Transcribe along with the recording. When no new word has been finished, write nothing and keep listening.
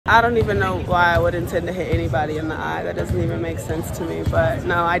I don't even know why I would intend to hit anybody in the eye. That doesn't even make sense to me. But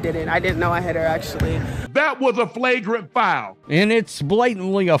no, I didn't. I didn't know I hit her, actually. That was a flagrant foul. And it's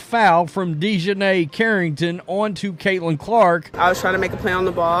blatantly a foul from Dijonai Carrington onto Caitlin Clark. I was trying to make a play on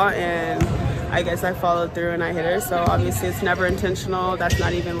the ball, and I guess I followed through and I hit her. So obviously it's never intentional. That's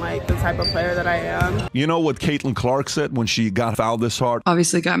not even like the type of player that I am. You know what Caitlin Clark said when she got fouled this hard?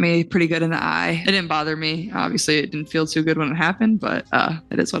 Obviously got me pretty good in the eye. It didn't bother me. Obviously it didn't feel too good when it happened, but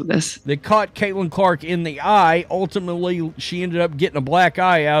it is what it is. They caught Caitlin Clark in the eye. Ultimately, she ended up getting a black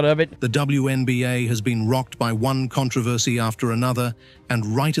eye out of it. The WNBA has been rocked by one controversy after another, and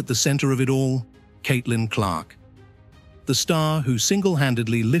right at the center of it all, Caitlin Clark. The star who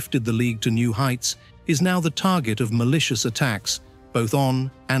single-handedly lifted the league to new heights is now the target of malicious attacks, both on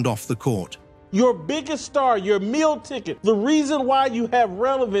and off the court. Your biggest star, your meal ticket, the reason why you have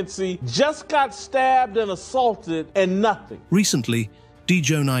relevancy, just got stabbed and assaulted and nothing. Recently,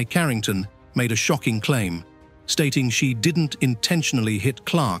 Dijonai Carrington made a shocking claim, stating she didn't intentionally hit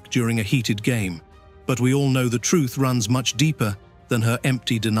Clark during a heated game. But we all know the truth runs much deeper than her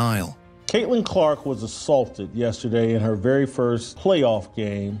empty denial. Caitlin Clark was assaulted yesterday in her very first playoff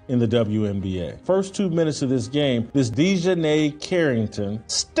game in the WNBA. First 2 minutes of this game, this Dijonai Carrington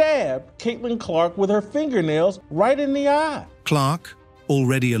stabbed Caitlin Clark with her fingernails right in the eye. Clark,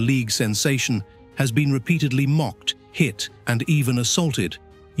 already a league sensation, has been repeatedly mocked, hit, and even assaulted,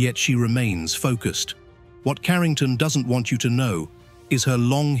 yet she remains focused. What Carrington doesn't want you to know is her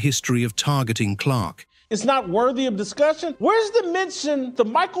long history of targeting Clark. It's not worthy of discussion. Where's the mention the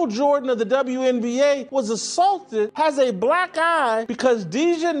Michael Jordan of the WNBA was assaulted, has a black eye because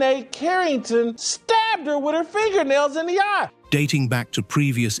Dijonai Carrington stabbed her with her fingernails in the eye? Dating back to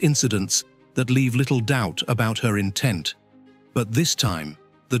previous incidents that leave little doubt about her intent. But this time,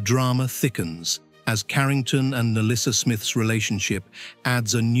 the drama thickens as Carrington and Nalissa Smith's relationship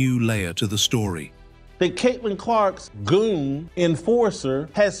adds a new layer to the story. That Caitlin Clark's goon, enforcer,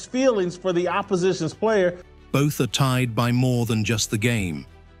 has feelings for the opposition's player. Both are tied by more than just the game.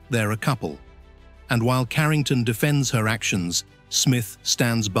 They're a couple. And while Carrington defends her actions, Smith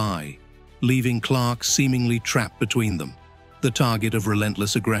stands by, leaving Clark seemingly trapped between them, the target of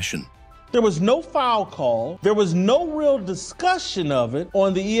relentless aggression. There was no foul call. There was no real discussion of it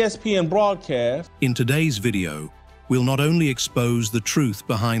on the ESPN broadcast. In today's video, we'll not only expose the truth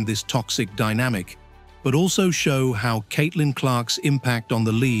behind this toxic dynamic, but also show how Caitlin Clark's impact on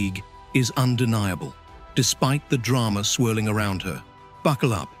the league is undeniable, despite the drama swirling around her.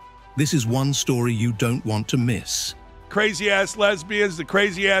 Buckle up. This is one story you don't want to miss. Crazy-ass lesbians, the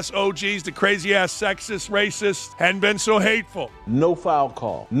crazy-ass OGs, the crazy-ass sexist, racist, hadn't been so hateful. No foul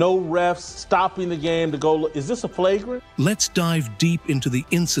call. No refs stopping the game to go, is this a flagrant? Let's dive deep into the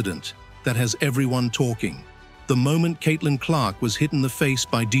incident that has everyone talking. The moment Caitlin Clark was hit in the face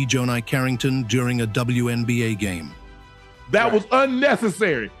by Dijonai Carrington during a WNBA game. That was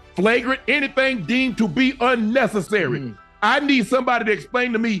unnecessary. Flagrant, anything deemed to be unnecessary. I need somebody to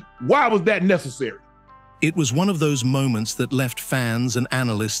explain to me, why was that necessary? It was one of those moments that left fans and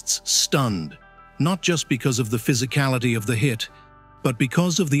analysts stunned, not just because of the physicality of the hit, but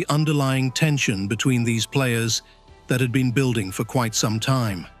because of the underlying tension between these players that had been building for quite some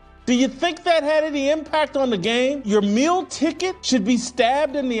time. Do you think that had any impact on the game? Your meal ticket should be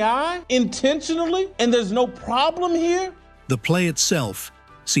stabbed in the eye intentionally, and there's no problem here? The play itself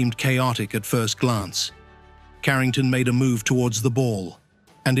seemed chaotic at first glance. Carrington made a move towards the ball,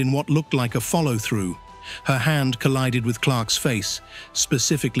 and in what looked like a follow-through, her hand collided with Clark's face,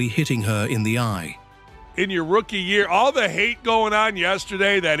 specifically hitting her in the eye. In your rookie year, all the hate going on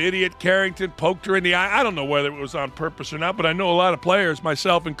yesterday, that idiot Carrington poked her in the eye. I don't know whether it was on purpose or not, but I know a lot of players,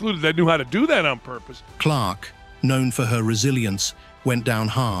 myself included, that knew how to do that on purpose. Clark, known for her resilience, went down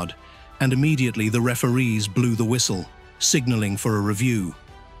hard, and immediately the referees blew the whistle, signaling for a review.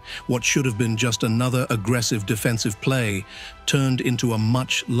 What should have been just another aggressive defensive play turned into a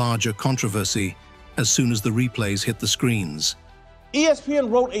much larger controversy as soon as the replays hit the screens. ESPN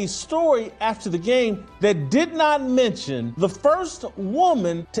wrote a story after the game that did not mention the first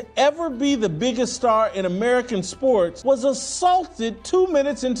woman to ever be the biggest star in American sports was assaulted 2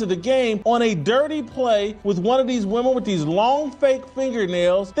 minutes into the game on a dirty play with one of these women with these long fake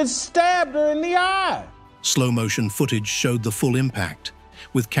fingernails that stabbed her in the eye. Slow-motion footage showed the full impact,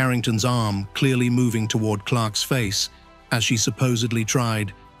 with Carrington's arm clearly moving toward Clark's face as she supposedly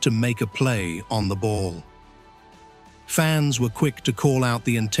tried to make a play on the ball. Fans were quick to call out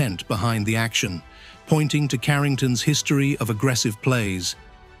the intent behind the action, pointing to Carrington's history of aggressive plays,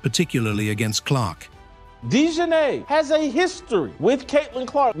 particularly against Clark. Dijonai has a history with Caitlin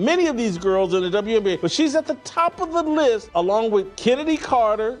Clark. Many of these girls in the WNBA, but she's at the top of the list along with Kennedy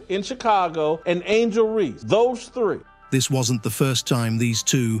Carter in Chicago and Angel Reese. Those three. This wasn't the first time these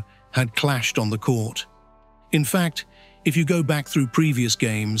two had clashed on the court. In fact, if you go back through previous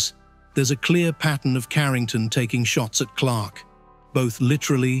games, there's a clear pattern of Carrington taking shots at Clark, both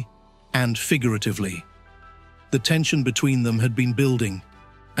literally and figuratively. The tension between them had been building,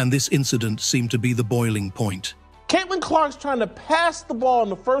 and this incident seemed to be the boiling point. Caitlin Clark's trying to pass the ball in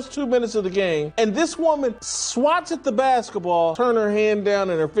the first 2 minutes of the game, and this woman swats at the basketball, turn her hand down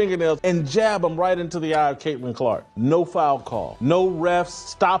and her fingernails, and jab them right into the eye of Caitlin Clark. No foul call. No refs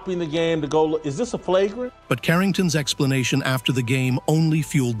stopping the game to go, is this a flagrant? But Carrington's explanation after the game only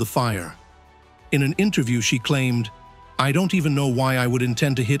fueled the fire. In an interview, she claimed, "I don't even know why I would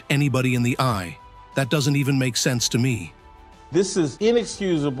intend to hit anybody in the eye. That doesn't even make sense to me." This is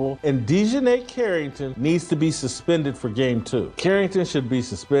inexcusable, and Dijonai Carrington needs to be suspended for Game 2. Carrington should be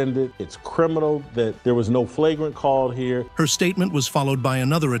suspended. It's criminal that there was no flagrant call here. Her statement was followed by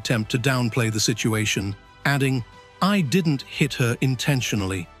another attempt to downplay the situation, adding, "I didn't hit her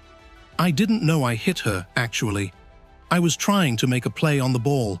intentionally. I didn't know I hit her, actually. I was trying to make a play on the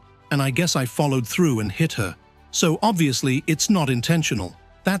ball, and I guess I followed through and hit her. So obviously it's not intentional.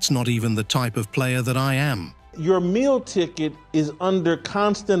 That's not even the type of player that I am." Your meal ticket is under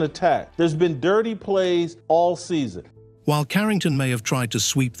constant attack. There's been dirty plays all season. While Carrington may have tried to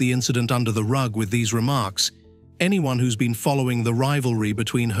sweep the incident under the rug with these remarks, anyone who's been following the rivalry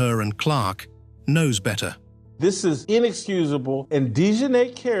between her and Clark knows better. This is inexcusable, and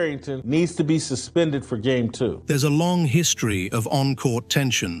Dijonai Carrington needs to be suspended for Game 2. There's a long history of on-court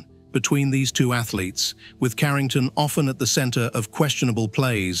tension between these two athletes, with Carrington often at the center of questionable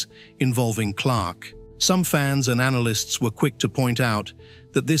plays involving Clark. Some fans and analysts were quick to point out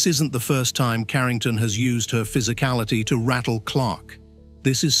that this isn't the first time Carrington has used her physicality to rattle Clark.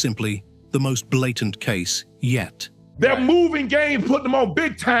 This is simply the most blatant case yet. They're moving games, putting them on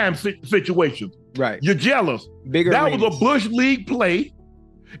big-time situations. Right. You're jealous. Bigger that arenas. was a Bush League play,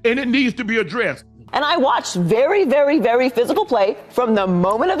 and it needs to be addressed. And I watched very, very, very physical play from the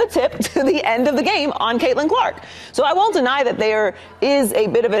moment of the tip to the end of the game on Caitlin Clark. So I won't deny that there is a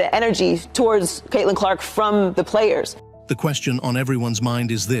bit of an energy towards Caitlin Clark from the players. The question on everyone's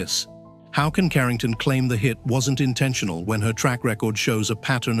mind is this: how can Carrington claim the hit wasn't intentional when her track record shows a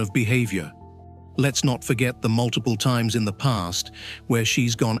pattern of behavior? Let's not forget the multiple times in the past where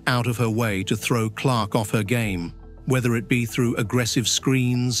she's gone out of her way to throw Clark off her game, whether it be through aggressive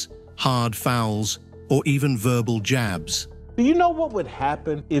screens, hard fouls, or even verbal jabs. Do you know what would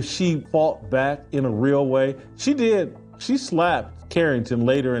happen if she fought back in a real way? She did. She slapped Carrington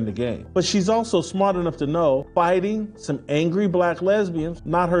later in the game. But she's also smart enough to know fighting some angry black lesbians,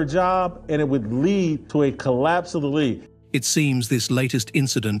 not her job, and it would lead to a collapse of the league. It seems this latest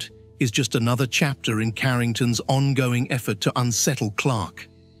incident is just another chapter in Carrington's ongoing effort to unsettle Clark,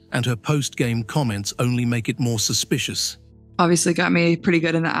 and her post-game comments only make it more suspicious. Obviously got me pretty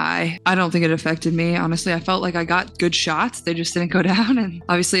good in the eye. I don't think it affected me. Honestly, I felt like I got good shots. They just didn't go down, and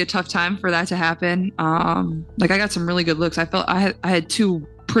obviously a tough time for that to happen. I got some really good looks. I felt I had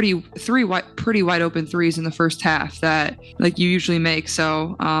pretty wide open threes in the first half that you usually make.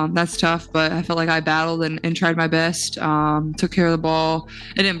 So that's tough, but I felt like I battled and tried my best, took care of the ball.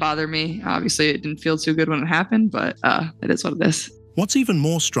 It didn't bother me. Obviously it didn't feel too good when it happened, but it is what it is. What's even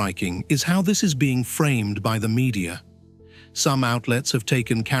more striking is how this is being framed by the media. Some outlets have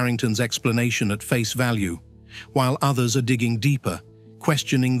taken Carrington's explanation at face value, while others are digging deeper,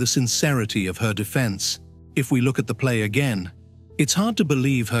 questioning the sincerity of her defense. If we look at the play again, it's hard to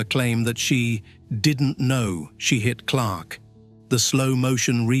believe her claim that she didn't know she hit Clark. The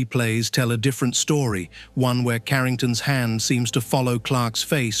slow-motion replays tell a different story, one where Carrington's hand seems to follow Clark's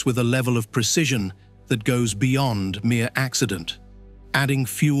face with a level of precision that goes beyond mere accident. Adding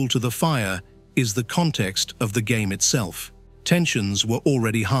fuel to the fire is the context of the game itself. Tensions were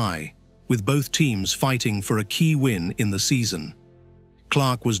already high, with both teams fighting for a key win in the season.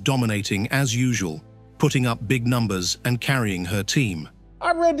 Clark was dominating as usual, putting up big numbers and carrying her team.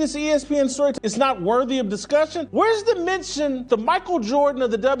 I read this ESPN story. It's not worthy of discussion. Where's the mention the Michael Jordan of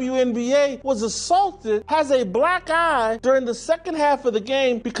the WNBA was assaulted, has a black eye during the second half of the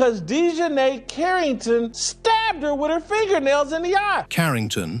game because Dijonai Carrington stabbed her with her fingernails in the eye?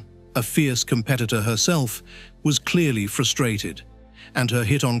 Carrington, a fierce competitor herself, was clearly frustrated, and her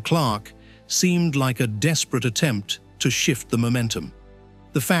hit on Clark seemed like a desperate attempt to shift the momentum.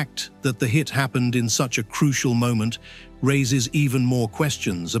 The fact that the hit happened in such a crucial moment raises even more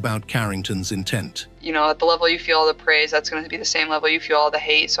questions about Carrington's intent. You know, at the level you feel all the praise, that's going to be the same level you feel all the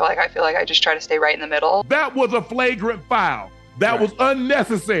hate. So, like, I feel like I just try to stay right in the middle. That was a flagrant foul. That was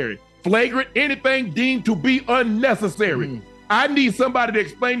unnecessary. Flagrant, anything deemed to be unnecessary. I need somebody to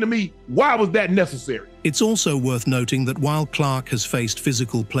explain to me, why was that necessary? It's also worth noting that while Clark has faced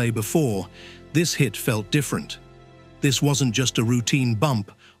physical play before, this hit felt different. This wasn't just a routine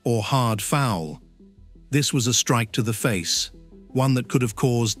bump or hard foul. This was a strike to the face, one that could have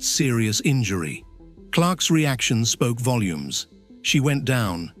caused serious injury. Clark's reaction spoke volumes. She went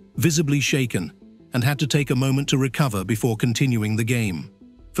down, visibly shaken, and had to take a moment to recover before continuing the game.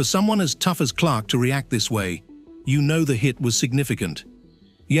 For someone as tough as Clark to react this way, you know the hit was significant.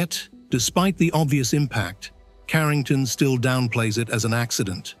 Yet, despite the obvious impact, Carrington still downplays it as an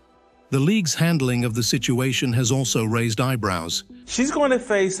accident. The league's handling of the situation has also raised eyebrows. She's going to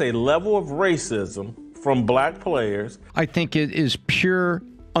face a level of racism from black players. I think it is pure,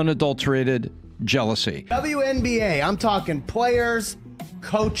 unadulterated jealousy. WNBA, I'm talking players,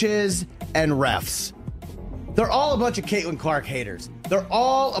 coaches, and refs. They're all a bunch of Caitlin Clark haters. They're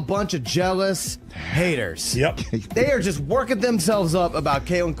all a bunch of jealous haters. Yep. They are just working themselves up about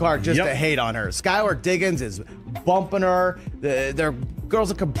Caitlin Clark just to hate on her. Skylar Diggins is bumping her. Their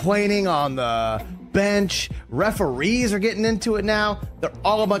girls are complaining on the bench. Referees are getting into it now. They're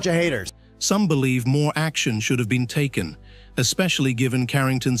all a bunch of haters. Some believe more action should have been taken, especially given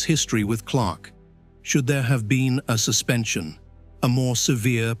Carrington's history with Clark. Should there have been a suspension, a more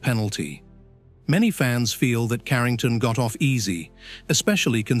severe penalty? Many fans feel that Carrington got off easy,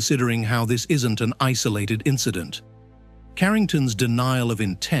 especially considering how this isn't an isolated incident. Carrington's denial of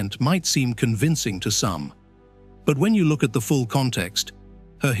intent might seem convincing to some, but when you look at the full context,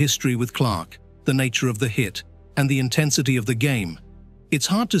 her history with Clark, the nature of the hit, and the intensity of the game, it's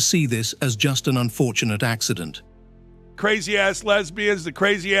hard to see this as just an unfortunate accident. Crazy-ass lesbians, the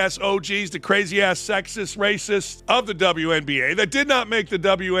crazy-ass OGs, the crazy-ass sexist, racists of the WNBA that did not make the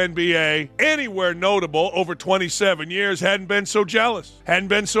WNBA anywhere notable over 27 years hadn't been so jealous, hadn't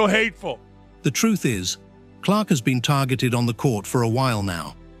been so hateful. The truth is, Clark has been targeted on the court for a while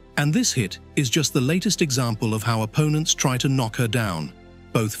now, and this hit is just the latest example of how opponents try to knock her down,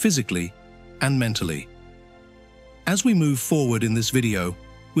 both physically and mentally. As we move forward in this video,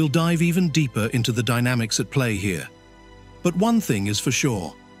 we'll dive even deeper into the dynamics at play here. But one thing is for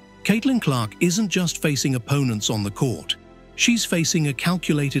sure, Caitlin Clark isn't just facing opponents on the court. She's facing a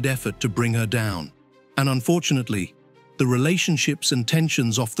calculated effort to bring her down. And unfortunately, the relationships and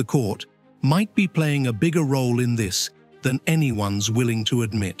tensions off the court might be playing a bigger role in this than anyone's willing to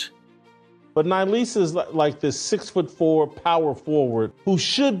admit. But Nylisa is like this 6'4" power forward who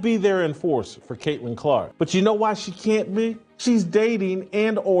should be their enforcer for Caitlin Clark. But you know why she can't be? She's dating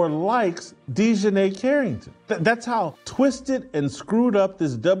and or likes Dijonai Carrington. That's how twisted and screwed up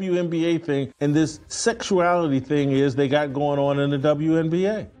this WNBA thing and this sexuality thing is they got going on in the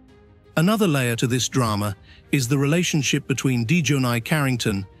WNBA. Another layer to this drama is the relationship between Dijonai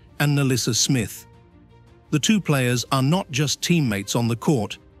Carrington and Nylisa Smith. The two players are not just teammates on the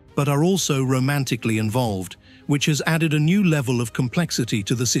court, but are also romantically involved, which has added a new level of complexity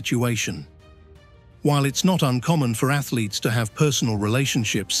to the situation. While it's not uncommon for athletes to have personal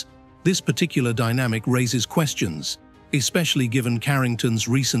relationships, this particular dynamic raises questions, especially given Carrington's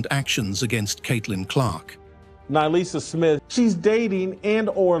recent actions against Caitlin Clark. Nylisa Smith, she's dating and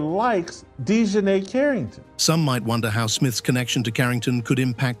or likes Dijonai Carrington. Some might wonder how Smith's connection to Carrington could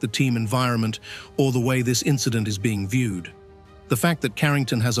impact the team environment or the way this incident is being viewed. The fact that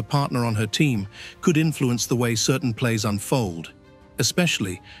Carrington has a partner on her team could influence the way certain plays unfold,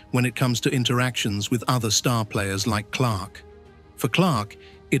 especially when it comes to interactions with other star players like Clark. For Clark,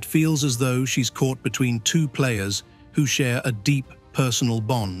 it feels as though she's caught between two players who share a deep personal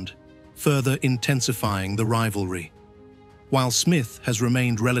bond, further intensifying the rivalry. While Smith has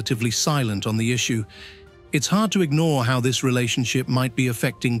remained relatively silent on the issue, it's hard to ignore how this relationship might be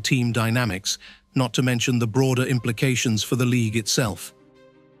affecting team dynamics, not to mention the broader implications for the league itself.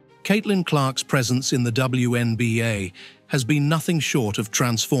 Caitlin Clark's presence in the WNBA has been nothing short of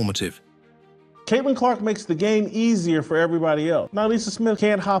transformative. Caitlin Clark makes the game easier for everybody else. Nylisa Smith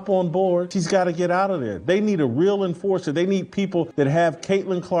can't hop on board. She's got to get out of there. They need a real enforcer. They need people that have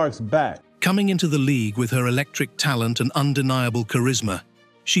Caitlin Clark's back. Coming into the league with her electric talent and undeniable charisma,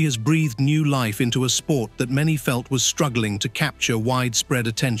 she has breathed new life into a sport that many felt was struggling to capture widespread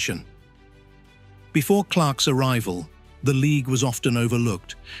attention. Before Clark's arrival, the league was often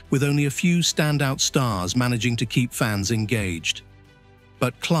overlooked, with only a few standout stars managing to keep fans engaged.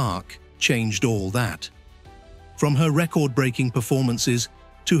 But Clark changed all that. From her record-breaking performances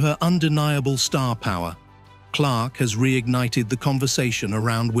To her undeniable star power, Clark has reignited the conversation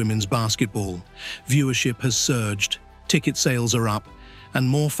around women's basketball. Viewership has surged, ticket sales are up, and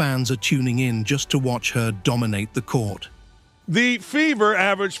more fans are tuning in just to watch her dominate the court. The Fever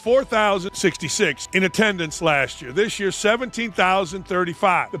averaged 4,066 in attendance last year. This year,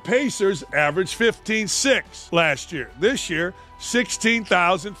 17,035. The Pacers averaged 15,600 last year. This year,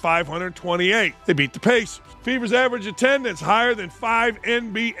 16,528. They beat the Pacers. Fever's average attendance higher than 5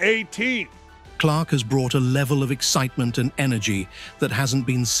 NBA teams. Clark has brought a level of excitement and energy that hasn't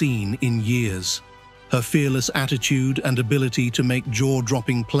been seen in years. Her fearless attitude and ability to make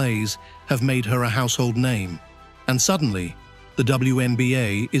jaw-dropping plays have made her a household name. And suddenly, the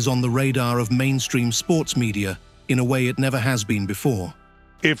WNBA is on the radar of mainstream sports media in a way it never has been before.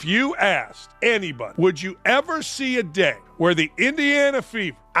 If you asked anybody, would you ever see a day where the Indiana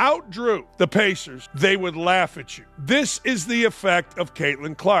Fever outdrew the Pacers, they would laugh at you. This is the effect of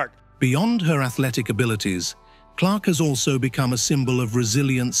Caitlin Clark. Beyond her athletic abilities, Clark has also become a symbol of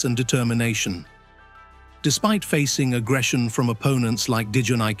resilience and determination. Despite facing aggression from opponents like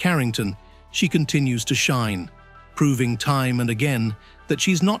Dijonai Carrington, she continues to shine, proving time and again that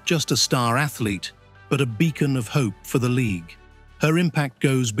she's not just a star athlete, but a beacon of hope for the league. Her impact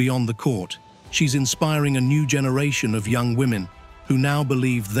goes beyond the court. She's inspiring a new generation of young women who now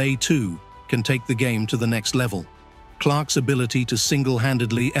believe they too can take the game to the next level. Clark's ability to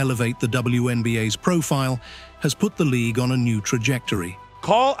single-handedly elevate the WNBA's profile has put the league on a new trajectory.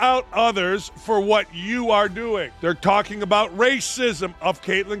 Call out others for what you are doing. They're talking about racism of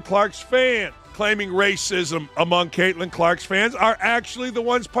Caitlin Clark's fans. Claiming racism among Caitlin Clark's fans are actually the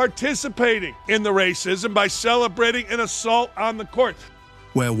ones participating in the racism by celebrating an assault on the court.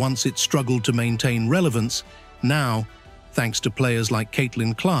 Where once it struggled to maintain relevance, now, thanks to players like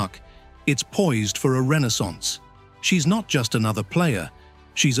Caitlin Clark, it's poised for a renaissance. She's not just another player,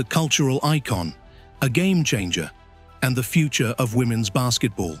 she's a cultural icon, a game changer, and the future of women's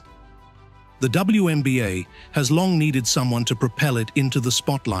basketball. The WNBA has long needed someone to propel it into the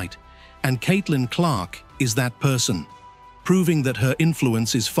spotlight, and Caitlin Clark is that person, proving that her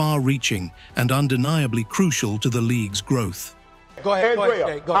influence is far-reaching and undeniably crucial to the league's growth. Go ahead,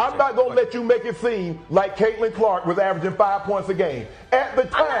 Andrea, I'm not going to let you make it seem like Caitlin Clark was averaging 5 points a game. At the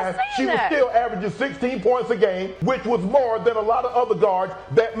time, she was still averaging 16 points a game, which was more than a lot of other guards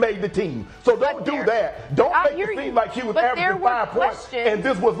that made the team. So don't do that. Don't make it seem like she was averaging 5 points and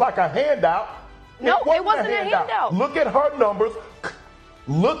this was like a handout. No, it wasn't a handout. Look at her numbers.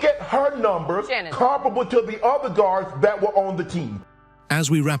 Look at her numbers comparable to the other guards that were on the team. As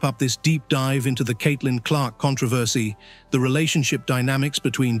we wrap up this deep dive into the Caitlin Clark controversy, the relationship dynamics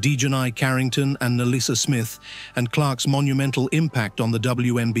between Dijonai Carrington and Nalissa Smith, and Clark's monumental impact on the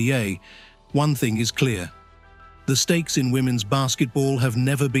WNBA, one thing is clear. The stakes in women's basketball have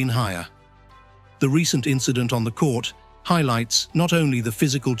never been higher. The recent incident on the court highlights not only the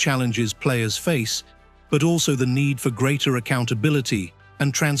physical challenges players face, but also the need for greater accountability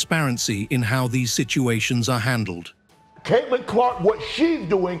and transparency in how these situations are handled. Caitlin Clark, what she's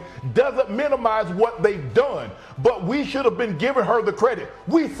doing doesn't minimize what they've done, but we should have been giving her the credit.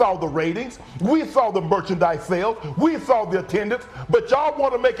 We saw the ratings, we saw the merchandise sales, we saw the attendance, but y'all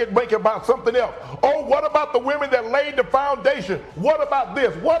want to make it about something else. Oh, what about the women that laid the foundation? What about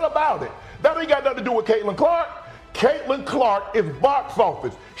this? What about it? That ain't got nothing to do with Caitlin Clark. Caitlin Clark is box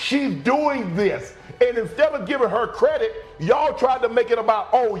office. She's doing this. And instead of giving her credit, y'all tried to make it about,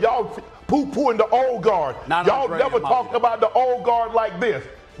 oh, y'all poo-pooing the old guard. Y'all never talked about the old guard like this.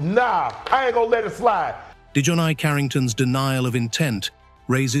 Nah, I ain't gonna let it slide. Dijonai Carrington's denial of intent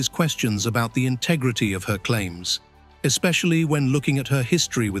raises questions about the integrity of her claims, especially when looking at her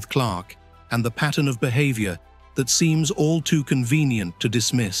history with Clark and the pattern of behavior that seems all too convenient to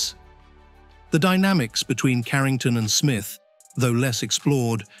dismiss. The dynamics between Carrington and Smith, though less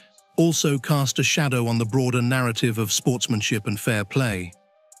explored, also cast a shadow on the broader narrative of sportsmanship and fair play.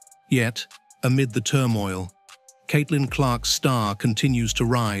 Yet, amid the turmoil, Caitlin Clark's star continues to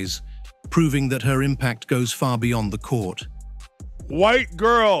rise, proving that her impact goes far beyond the court. White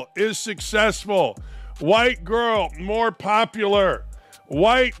girl is successful. White girl more popular.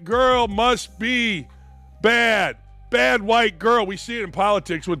 White girl must be bad. Bad white girl. We see it in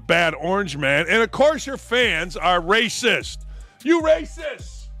politics with bad orange man. And of course your fans are racist. You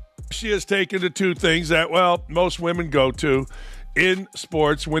racist! She has taken to two things that, well, most women go to in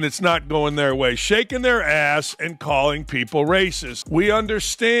sports when it's not going their way. Shaking their ass and calling people racist. We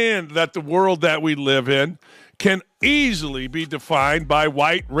understand that the world that we live in can easily be defined by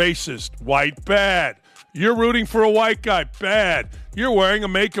white racist, white bad. You're rooting for a white guy, bad. You're wearing a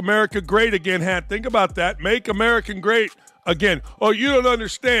Make America Great Again hat. Think about that. Make America Great Again, oh, you don't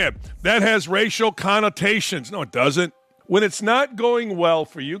understand. That has racial connotations. No, it doesn't. When it's not going well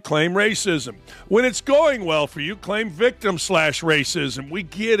for you, claim racism. When it's going well for you, claim victim/racism. We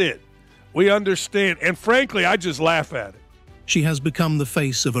get it. We understand. And frankly, I just laugh at it. She has become the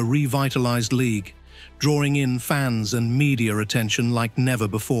face of a revitalized league, drawing in fans and media attention like never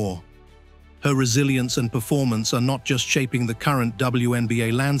before. Her resilience and performance are not just shaping the current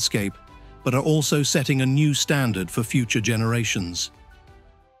WNBA landscape, but are also setting a new standard for future generations.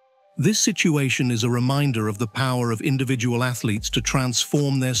 This situation is a reminder of the power of individual athletes to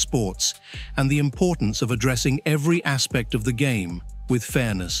transform their sports and the importance of addressing every aspect of the game with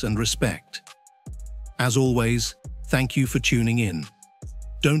fairness and respect. As always, thank you for tuning in.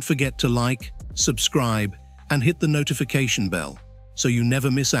 Don't forget to like, subscribe, and hit the notification bell so you never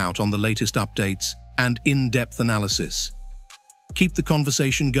miss out on the latest updates and in-depth analysis. Keep the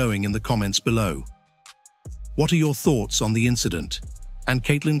conversation going in the comments below. What are your thoughts on the incident and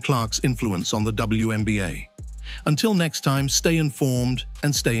Caitlin Clark's influence on the WNBA? Until next time, stay informed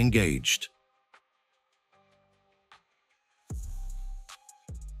and stay engaged.